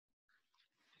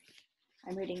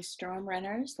I'm reading Storm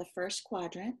Runners, the first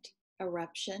quadrant,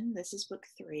 Eruption. This is book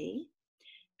 3,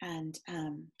 and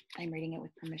I'm reading it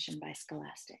with permission by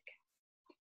Scholastic.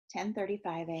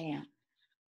 10:35 a.m.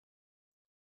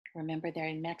 Remember, they're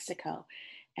in Mexico,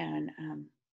 and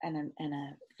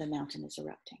the mountain is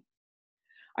erupting.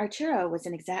 Arturo was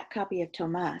an exact copy of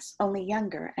Tomas, only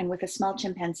younger and with a small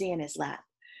chimpanzee in his lap.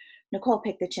 Nicole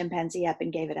picked the chimpanzee up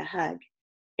and gave it a hug.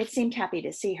 It seemed happy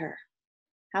to see her.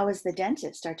 "How was the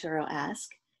dentist?" Arturo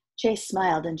asked. Chase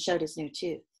smiled and showed his new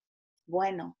tooth.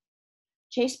 "Bueno."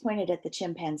 Chase pointed at the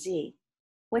chimpanzee.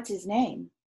 "What's his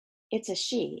name?" "It's a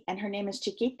she, and her name is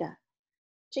Chiquita."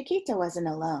 Chiquita wasn't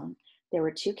alone. There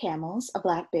were 2 camels, a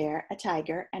black bear, a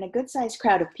tiger, and a good-sized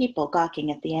crowd of people gawking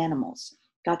at the animals.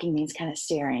 Gawking means kind of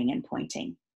staring and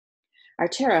pointing.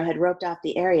 Arturo had roped off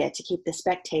the area to keep the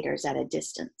spectators at a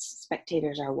distance.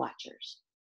 Spectators are watchers.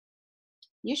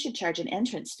 "You should charge an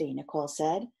entrance fee," Nicole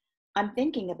said. "I'm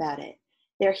thinking about it.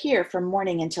 They're here from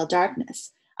morning until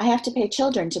darkness. I have to pay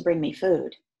children to bring me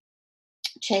food."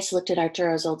 Chase looked at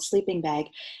Arturo's old sleeping bag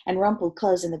and rumpled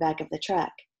clothes in the back of the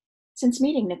truck. Since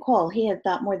meeting Nicole, he had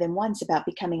thought more than once about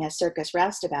becoming a circus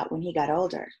roustabout when he got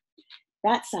older.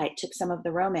 That sight took some of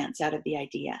the romance out of the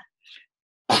idea.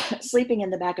 Sleeping in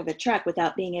the back of a truck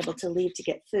without being able to leave to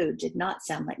get food did not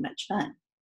sound like much fun.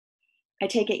 "I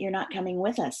take it you're not coming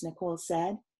with us," Nicole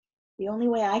said. "The only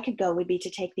way I could go would be to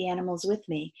take the animals with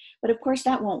me, but of course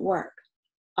that won't work.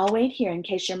 I'll wait here in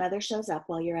case your mother shows up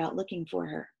while you're out looking for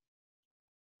her."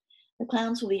 "The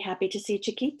clowns will be happy to see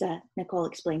Chiquita," Nicole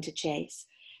explained to Chase.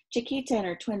 "Chiquita and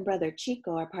her twin brother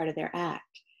Chico are part of their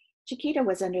act. Chiquita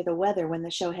was under the weather when the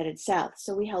show headed south,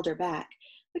 so we held her back.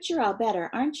 But you're all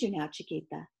better, aren't you now,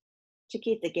 Chiquita?"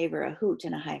 Chiquita gave her a hoot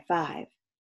and a high five.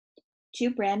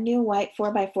 2 brand new white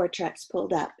 4x4 trucks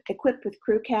pulled up, equipped with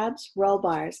crew cabs, roll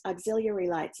bars, auxiliary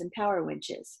lights, and power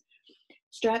winches.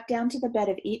 Strapped down to the bed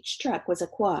of each truck was a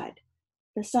quad.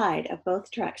 The side of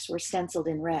both trucks were stenciled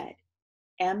in red: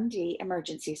 MD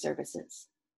Emergency Services.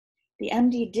 The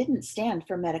MD didn't stand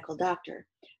for medical doctor,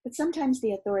 but sometimes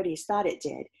the authorities thought it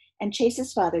did, and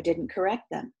Chase's father didn't correct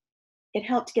them. It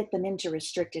helped get them into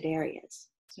restricted areas.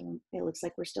 So it looks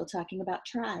like we're still talking about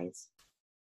tries.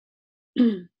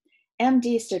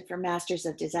 MD stood for Masters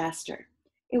of Disaster.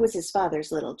 It was his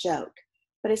father's little joke.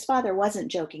 But his father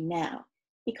wasn't joking now.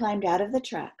 He climbed out of the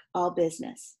truck, all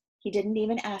business. He didn't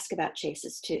even ask about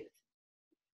Chase's tooth.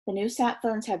 "The new sat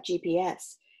phones have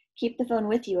GPS. Keep the phone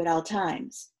with you at all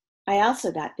times. I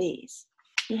also got these."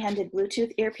 He handed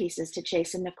Bluetooth earpieces to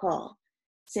Chase and Nicole.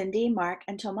 Cindy, Mark,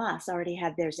 and Tomas already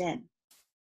had theirs in.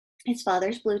 His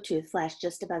father's Bluetooth flashed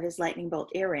just above his lightning bolt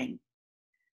earring.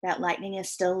 "That lightning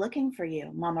is still looking for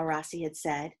you," Mama Rossi had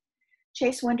said.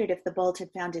 Chase wondered if the bolt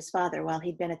had found his father while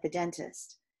he'd been at the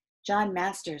dentist. John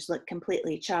Masters looked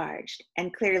completely charged,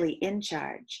 and clearly in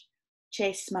charge.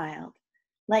 Chase smiled.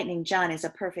 Lightning John is a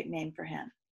perfect name for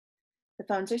him. "The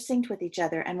phones are synced with each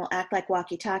other and will act like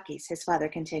walkie-talkies," his father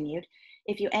continued.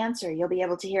 "If you answer, you'll be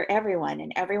able to hear everyone,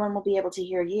 and everyone will be able to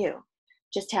hear you.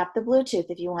 Just tap the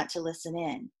Bluetooth if you want to listen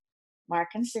in.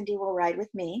 Mark and Cindy will ride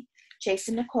with me. Chase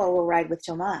and Nicole will ride with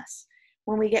Tomas.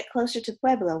 When we get closer to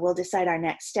Pueblo, we'll decide our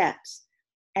next steps.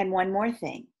 And one more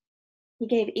thing." He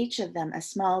gave each of them a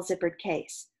small zippered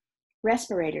case.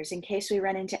 "Respirators in case we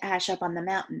run into ash up on the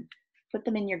mountain. Put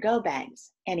them in your go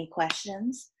bags. Any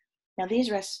questions?" Now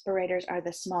these respirators are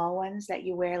the small ones that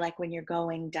you wear like when you're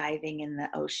going diving in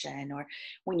the ocean or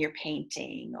when you're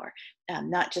painting, or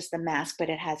not just the mask,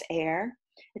 but it has air.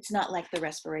 It's not like the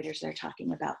respirators they're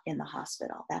talking about in the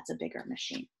hospital. That's a bigger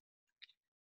machine.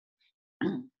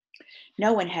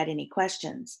 No one had any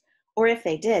questions. Or if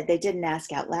they did, they didn't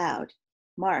ask out loud.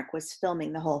 Mark was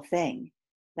filming the whole thing.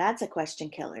 That's a question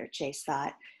killer, Chase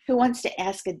thought. Who wants to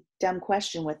ask a dumb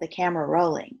question with the camera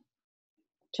rolling?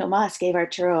 Tomas gave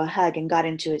Arturo a hug and got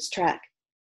into his truck.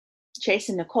 Chase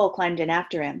and Nicole climbed in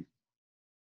after him.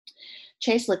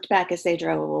 Chase looked back as they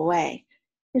drove away.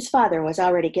 His father was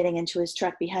already getting into his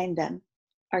truck behind them.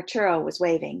 Arturo was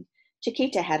waving.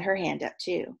 Chiquita had her hand up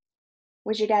too.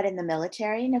 "Was your dad in the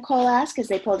military?" Nicole asked as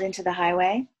they pulled into the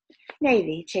highway.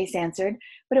 "Navy," Chase answered,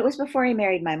 "but it was before he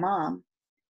married my mom."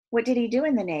 "What did he do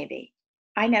in the Navy?"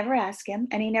 "I never ask him,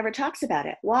 and he never talks about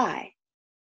it. Why?"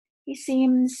 "He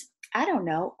seems, I don't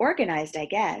know, organized, I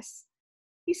guess."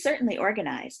 "He's certainly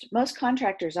organized. Most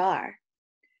contractors are."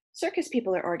 "Circus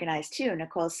people are organized too,"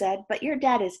 Nicole said, "but your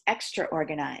dad is extra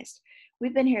organized.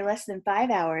 We've been here less than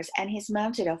 5 hours, and he's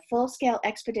mounted a full-scale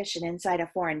expedition inside a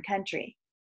foreign country."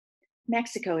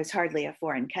 "Mexico is hardly a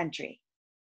foreign country."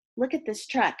 "Look at this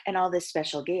truck and all this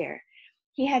special gear.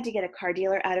 He had to get a car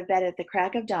dealer out of bed at the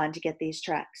crack of dawn to get these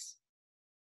trucks."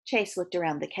 Chase looked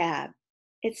around the cab.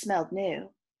 It smelled new.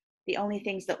 The only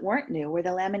things that weren't new were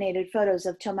the laminated photos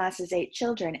of Tomas's 8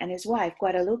 children and his wife,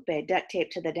 Guadalupe, duct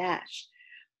taped to the dash.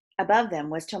 Above them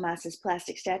was Tomas's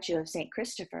plastic statue of St.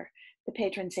 Christopher, the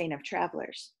patron saint of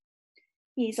travelers.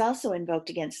 He's also invoked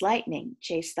against lightning,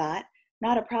 Chase thought.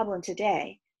 Not a problem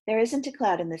today. There isn't a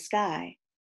cloud in the sky.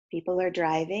 People are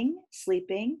driving,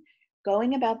 sleeping,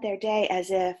 going about their day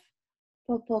as if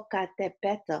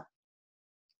Popocatépetl,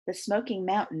 the smoking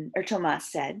mountain, or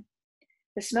Tomas said.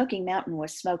 The smoking mountain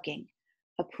was smoking.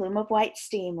 A plume of white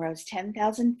steam rose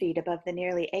 10,000 feet above the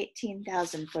nearly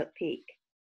 18,000-foot peak.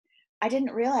 I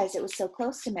didn't realize it was so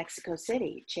close to Mexico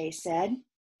City, Chase said.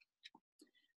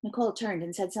 Nicole turned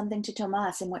and said something to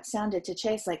Tomas in what sounded to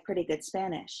Chase like pretty good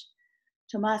Spanish.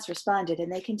 Tomas responded,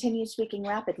 and they continued speaking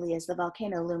rapidly as the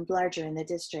volcano loomed larger in the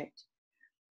district.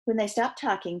 When they stopped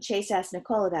talking, Chase asked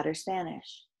Nicole about her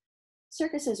Spanish.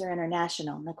 Circuses are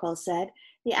international, Nicole said.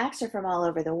 The acts are from all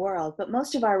over the world, but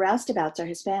most of our roustabouts are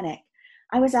Hispanic.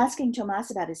 I was asking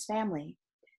Tomas about his family.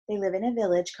 They live in a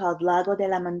village called Lago de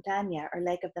la Montaña, or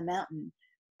Lake of the Mountain.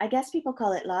 I guess people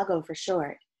call it Lago for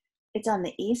short. It's on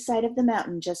the east side of the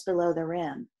mountain just below the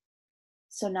rim.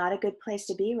 So not a good place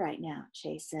to be right now,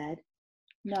 Chase said.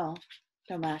 No,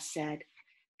 Tomas said.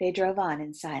 They drove on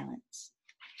in silence.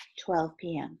 12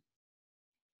 p.m.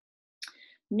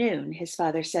 Noon, his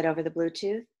father said over the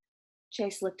Bluetooth.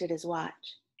 Chase looked at his watch.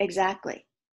 Exactly.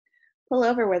 Pull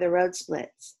over where the road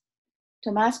splits.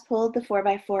 Tomas pulled the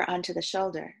 4x4 onto the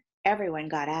shoulder. Everyone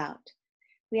got out.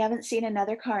 We haven't seen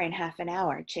another car in half an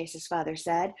hour, Chase's father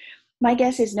said. My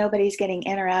guess is nobody's getting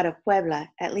in or out of Puebla,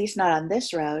 at least not on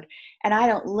this road, and I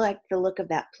don't like the look of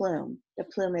that plume. The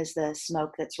plume is the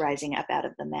smoke that's rising up out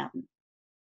of the mountain.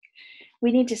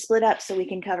 We need to split up so we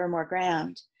can cover more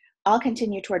ground. I'll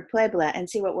continue toward Puebla and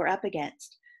see what we're up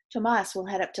against. Tomas will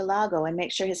head up to Lago and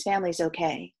make sure his family's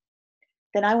okay.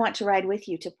 Then I want to ride with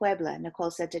you to Puebla,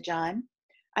 Nicole said to John.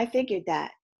 I figured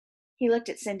that. He looked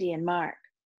at Cindy and Mark.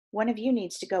 One of you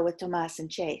needs to go with Tomas and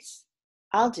Chase.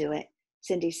 I'll do it,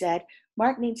 Cindy said.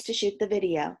 Mark needs to shoot the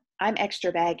video. I'm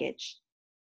extra baggage.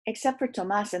 Except for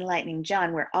Tomas and Lightning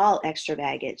John, we're all extra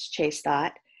baggage, Chase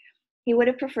thought. He would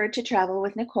have preferred to travel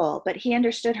with Nicole, but he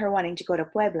understood her wanting to go to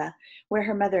Puebla, where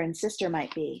her mother and sister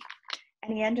might be.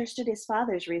 And he understood his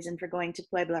father's reason for going to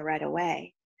Puebla right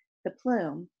away. The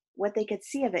plume, what they could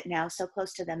see of it now so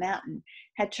close to the mountain,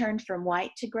 had turned from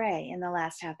white to gray in the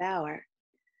last half hour.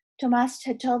 Tomas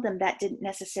had told them that didn't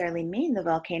necessarily mean the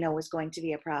volcano was going to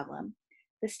be a problem.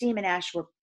 The steam and ash were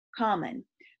common,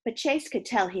 but Chase could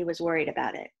tell he was worried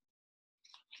about it.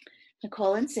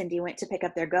 Nicole and Cindy went to pick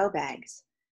up their go bags.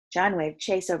 John waved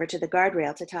Chase over to the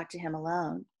guardrail to talk to him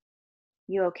alone.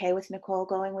 You okay with Nicole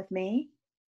going with me?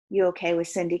 You okay with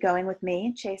Cindy going with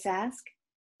me? Chase asked.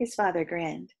 His father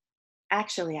grinned.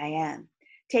 Actually, I am.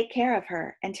 Take care of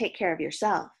her and take care of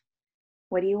yourself.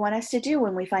 What do you want us to do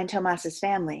when we find Tomas's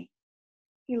family?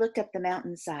 He looked up the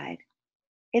mountainside.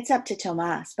 It's up to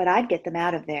Tomas, but I'd get them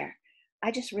out of there.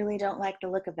 I just really don't like the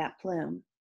look of that plume.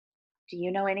 Do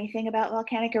you know anything about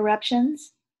volcanic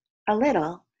eruptions? A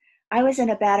little. I was in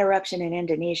a bad eruption in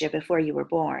Indonesia before you were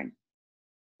born.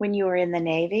 When you were in the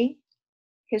Navy?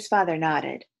 His father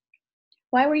nodded.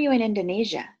 Why were you in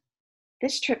Indonesia?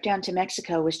 This trip down to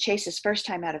Mexico was Chase's first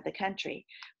time out of the country,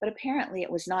 but apparently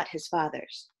it was not his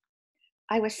father's.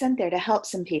 I was sent there to help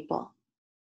some people.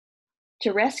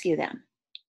 To rescue them.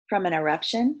 From an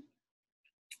eruption?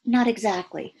 Not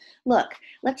exactly. Look,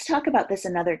 let's talk about this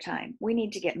another time. We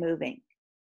need to get moving.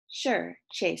 Sure,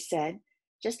 Chase said.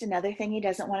 Just another thing he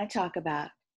doesn't want to talk about.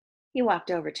 He walked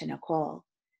over to Nicole.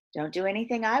 Don't do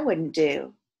anything I wouldn't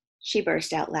do. She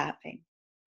burst out laughing.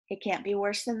 It can't be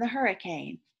worse than the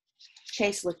hurricane.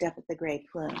 Chase looked up at the gray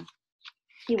plume.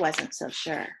 He wasn't so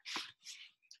sure.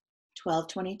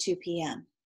 12:22 p.m.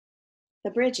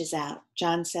 The bridge is out,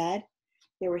 John said.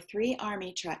 There were 3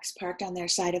 army trucks parked on their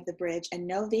side of the bridge and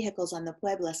no vehicles on the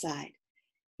Puebla side.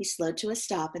 He slowed to a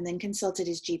stop and then consulted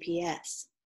his GPS.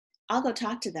 I'll go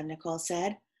talk to them, Nicole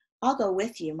said. I'll go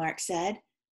with you, Mark said.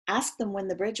 Ask them when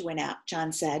the bridge went out,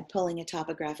 John said, pulling a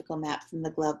topographical map from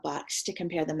the glove box to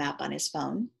compare the map on his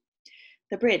phone.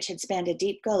 The bridge had spanned a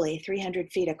deep gully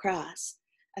 300 feet across.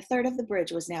 A third of the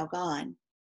bridge was now gone.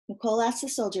 Nicole asked the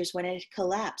soldiers when it had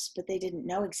collapsed, but they didn't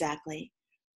know exactly.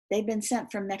 They'd been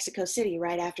sent from Mexico City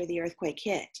right after the earthquake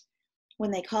hit.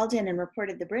 When they called in and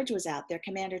reported the bridge was out, their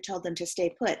commander told them to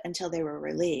stay put until they were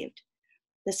relieved.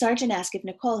 The sergeant asked if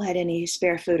Nicole had any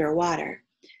spare food or water.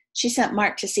 She sent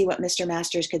Mark to see what Mr.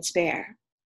 Masters could spare.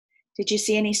 Did you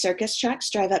see any circus trucks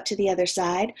drive up to the other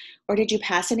side, or did you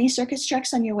pass any circus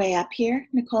trucks on your way up here?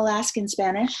 Nicole asked in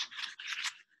Spanish.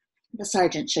 The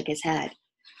sergeant shook his head.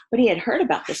 but he had heard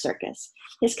about the circus.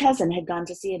 His cousin had gone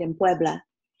to see it in Puebla.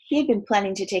 He had been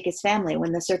planning to take his family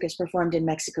when the circus performed in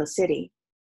Mexico City.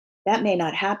 That may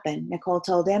not happen, Nicole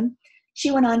told him. She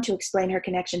went on to explain her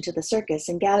connection to the circus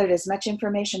and gathered as much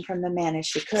information from the man as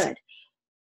she could.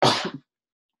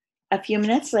 A few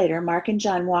minutes later, Mark and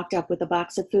John walked up with a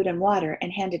box of food and water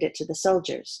and handed it to the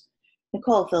soldiers.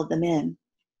 Nicole filled them in.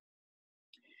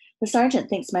 The sergeant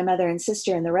thinks my mother and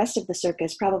sister and the rest of the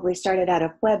circus probably started out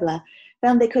of Puebla,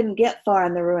 found they couldn't get far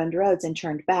on the ruined roads and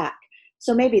turned back.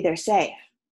 So maybe they're safe.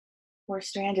 Or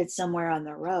stranded somewhere on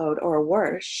the road, or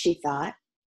worse, she thought.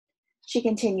 She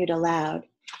continued aloud.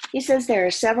 He says there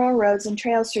are several roads and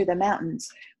trails through the mountains,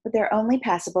 but they're only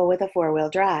passable with a four-wheel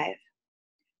drive.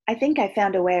 I think I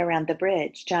found a way around the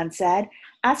bridge, John said.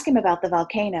 Ask him about the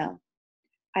volcano.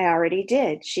 I already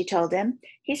did, she told him.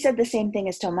 He said the same thing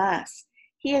as Tomas.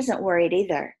 He isn't worried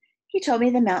either. He told me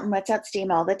the mountain lets out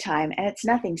steam all the time, and it's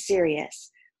nothing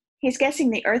serious. He's guessing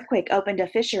the earthquake opened a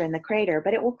fissure in the crater,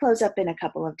 but it will close up in a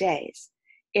couple of days.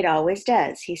 It always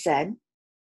does, he said.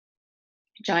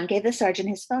 John gave the sergeant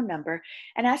his phone number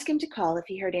and asked him to call if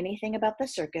he heard anything about the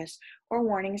circus or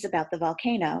warnings about the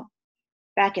volcano.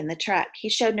 Back in the truck, he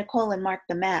showed Nicole and Mark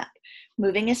the map,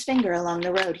 moving his finger along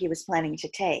the road he was planning to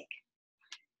take.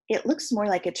 It looks more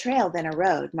like a trail than a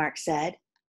road, Mark said.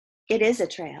 It is a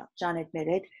trail, John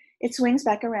admitted. It swings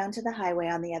back around to the highway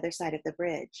on the other side of the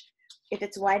bridge. If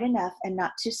it's wide enough and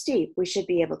not too steep, we should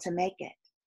be able to make it.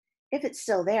 If it's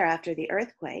still there after the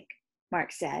earthquake,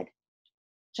 Mark said.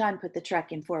 John put the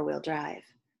truck in four-wheel drive.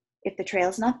 If the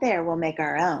trail's not there, we'll make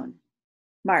our own.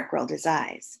 Mark rolled his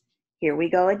eyes. Here we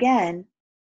go again.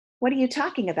 What are you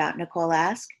talking about? Nicole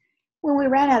asked. When we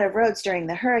ran out of roads during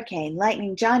the hurricane,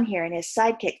 Lightning John here and his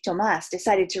sidekick Tomas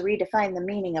decided to redefine the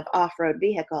meaning of off-road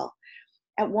vehicle.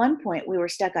 At one point, we were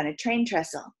stuck on a train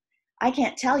trestle. I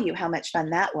can't tell you how much fun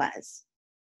that was.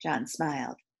 John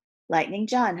smiled. Lightning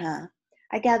John, huh?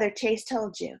 I gather Chase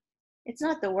told you. It's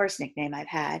not the worst nickname I've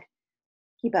had.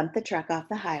 He bumped the truck off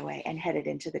the highway and headed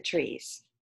into the trees.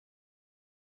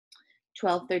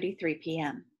 12:33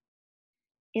 p.m.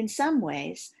 In some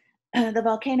ways, the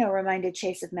volcano reminded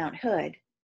Chase of Mount Hood,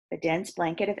 the dense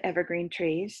blanket of evergreen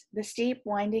trees, the steep,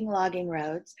 winding logging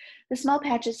roads, the small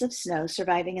patches of snow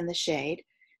surviving in the shade.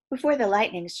 Before the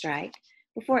lightning strike,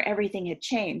 before everything had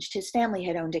changed, his family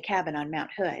had owned a cabin on Mount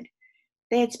Hood.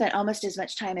 They had spent almost as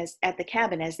much time at the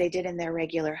cabin as they did in their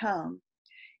regular home.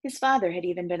 His father had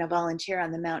even been a volunteer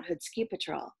on the Mount Hood Ski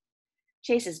Patrol.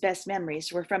 Chase's best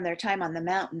memories were from their time on the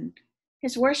mountain.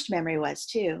 His worst memory was,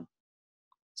 too.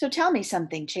 So tell me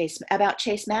something, about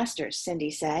Chase Masters, Cindy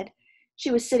said.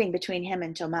 She was sitting between him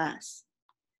and Tomas.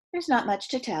 There's not much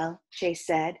to tell, Chase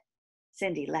said.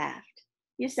 Cindy laughed.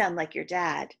 You sound like your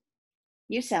dad.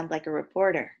 You sound like a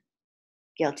reporter.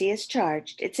 Guilty as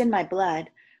charged. It's in my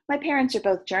blood. My parents are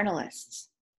both journalists.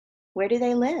 Where do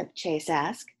they live? Chase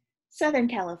asked. Southern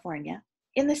California,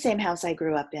 in the same house I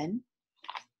grew up in.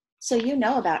 So you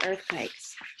know about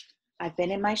earthquakes. I've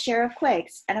been in my share of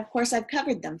quakes, and of course I've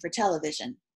covered them for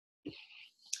television.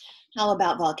 How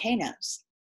about volcanoes?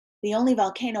 The only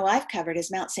volcano I've covered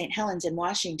is Mount St. Helens in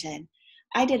Washington.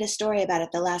 I did a story about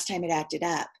it the last time it acted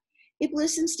up. It blew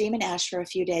some steam and ash for a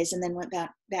few days and then went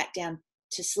back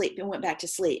to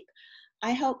sleep.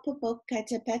 I hope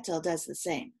Popocatépetl does the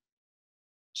same.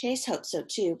 Chase hoped so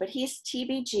too, but his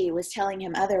TBG was telling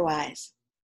him otherwise.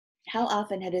 How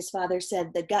often had his father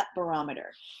said the gut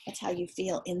barometer? That's how you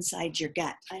feel inside your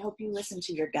gut. I hope you listen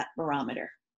to your gut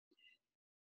barometer.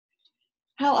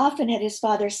 How often had his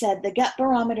father said the gut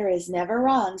barometer is never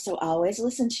wrong, so always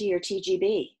listen to your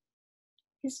TGB?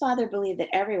 His father believed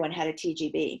that everyone had a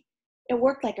TGB. It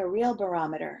worked like a real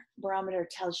barometer. Barometer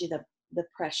tells you the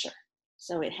pressure.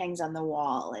 So it hangs on the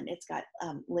wall and it's got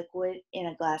liquid in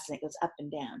a glass and it goes up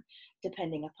and down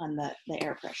depending upon the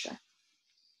air pressure.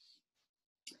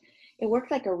 It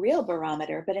worked like a real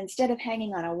barometer, but instead of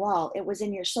hanging on a wall, it was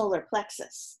in your solar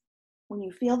plexus. When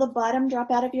you feel the bottom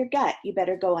drop out of your gut, you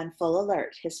better go on full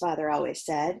alert, his father always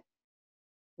said.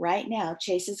 Right now,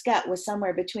 Chase's gut was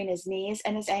somewhere between his knees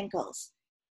and his ankles.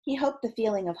 He hoped the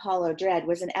feeling of hollow dread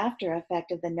was an after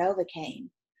effect of the Novocaine.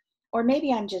 Or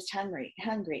maybe I'm just hungry.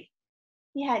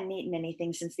 He hadn't eaten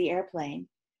anything since the airplane.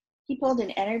 He pulled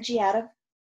an energy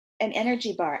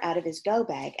bar out of his go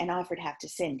bag and offered half to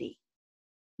Cindy.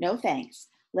 No thanks.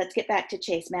 Let's get back to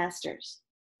Chase Masters.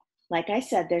 Like I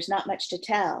said, there's not much to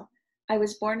tell. I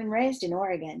was born and raised in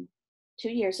Oregon. 2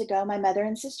 years ago, my mother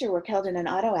and sister were killed in an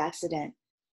auto accident.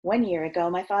 1 year ago,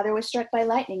 my father was struck by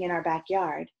lightning in our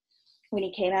backyard. When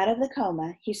he came out of the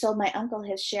coma, he sold my uncle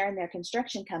his share in their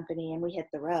construction company and we hit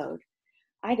the road.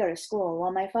 I go to school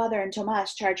while my father and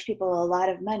Tomas charge people a lot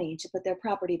of money to put their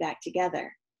property back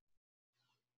together.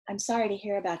 I'm sorry to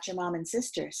hear about your mom and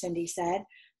sister, Cindy said.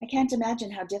 I can't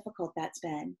imagine how difficult that's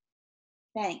been.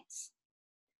 Thanks.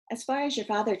 As far as your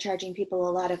father charging people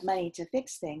a lot of money to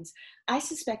fix things, I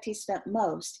suspect he spent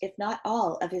most, if not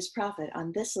all, of his profit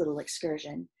on this little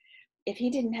excursion. If he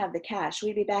didn't have the cash,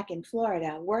 we'd be back in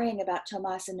Florida worrying about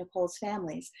Tomas and Nicole's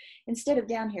families instead of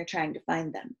down here trying to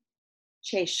find them.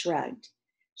 Chase shrugged.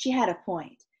 She had a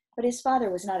point, but his father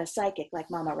was not a psychic like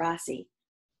Mama Rossi.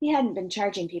 He hadn't been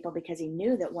charging people because he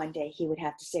knew that one day he would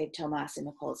have to save Tomas and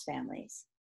Nicole's families.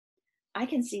 I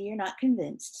can see you're not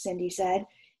convinced, Cindy said.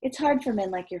 It's hard for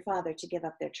men like your father to give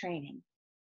up their training.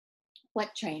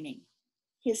 What training?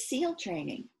 His SEAL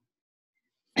training.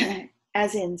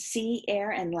 As in sea,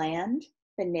 air, and land?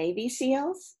 The Navy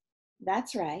SEALs?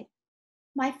 That's right.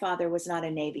 My father was not a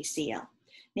Navy SEAL.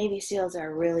 Navy SEALs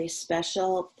are a really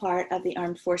special part of the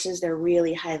armed forces. They're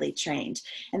really highly trained,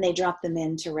 and they drop them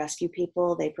in to rescue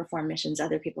people. They perform missions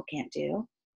other people can't do.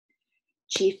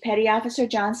 Chief Petty Officer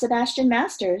John Sebastian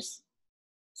Masters.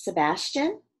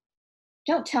 Sebastian?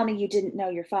 Don't tell me you didn't know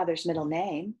your father's middle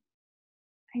name.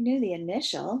 I knew the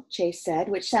initial, Chase said,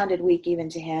 which sounded weak even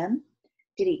to him.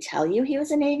 Did he tell you he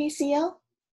was a Navy SEAL?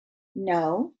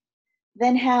 No.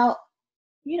 Then how?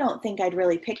 You don't think I'd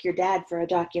really pick your dad for a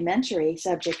documentary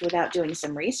subject without doing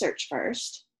some research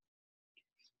first?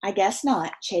 I guess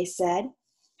not, Chase said.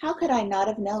 How could I not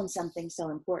have known something so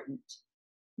important?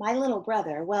 My little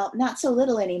brother, well, not so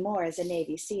little anymore, is a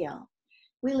Navy SEAL.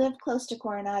 We lived close to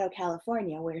Coronado,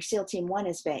 California, where SEAL Team 1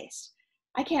 is based.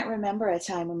 I can't remember a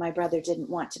time when my brother didn't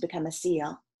want to become a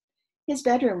SEAL. His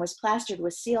bedroom was plastered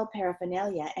with SEAL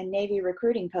paraphernalia and Navy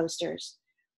recruiting posters.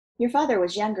 Your father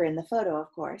was younger in the photo,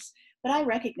 of course, but I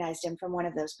recognized him from one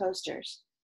of those posters.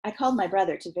 I called my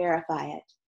brother to verify it.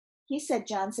 He said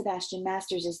John Sebastian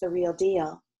Masters is the real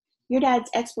deal. Your dad's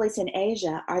exploits in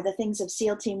Asia are the things of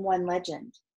SEAL Team 1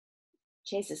 legend.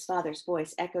 Chase's father's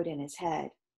voice echoed in his head.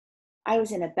 I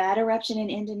was in a bad eruption in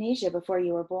Indonesia before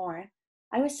you were born.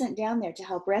 I was sent down there to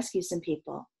help rescue some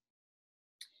people.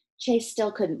 Chase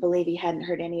still couldn't believe he hadn't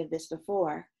heard any of this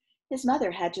before. His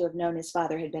mother had to have known his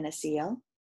father had been a SEAL.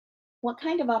 What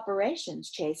kind of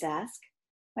operations? Chase asked.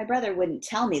 My brother wouldn't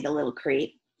tell me, the little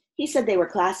creep. He said they were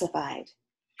classified.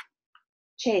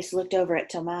 Chase looked over at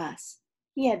Tomas.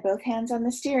 He had both hands on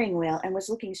the steering wheel and was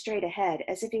looking straight ahead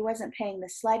as if he wasn't paying the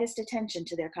slightest attention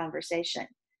to their conversation.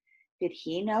 Did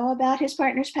he know about his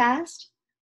partner's past?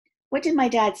 What did my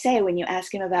dad say when you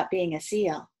asked him about being a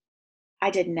SEAL?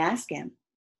 I didn't ask him.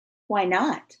 Why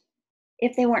not?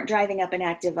 If they weren't driving up an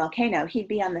active volcano, he'd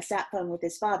be on the sat phone with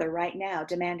his father right now,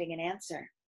 demanding an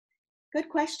answer. Good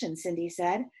question, Cindy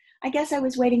said. I guess I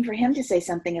was waiting for him to say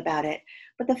something about it,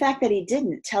 but the fact that he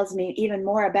didn't tells me even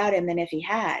more about him than if he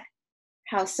had.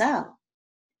 How so?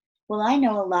 Well, I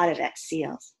know a lot of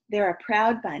ex-SEALs. They're a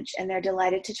proud bunch, and they're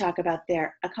delighted to talk about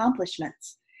their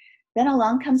accomplishments. Then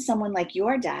along comes someone like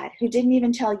your dad, who didn't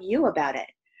even tell you about it.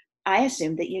 I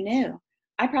assumed that you knew.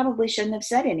 I probably shouldn't have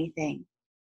said anything.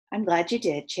 I'm glad you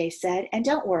did, Chase said, and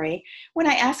don't worry. When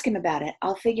I ask him about it,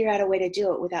 I'll figure out a way to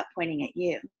do it without pointing at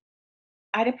you.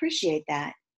 I'd appreciate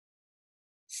that.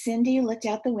 Cindy looked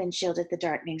out the windshield at the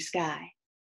darkening sky.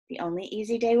 The only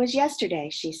easy day was yesterday,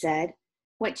 she said.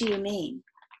 What do you mean?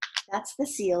 That's the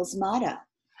SEAL's motto.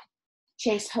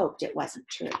 Chase hoped it wasn't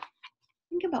true.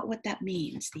 Think about what that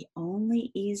means. The only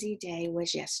easy day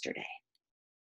was yesterday.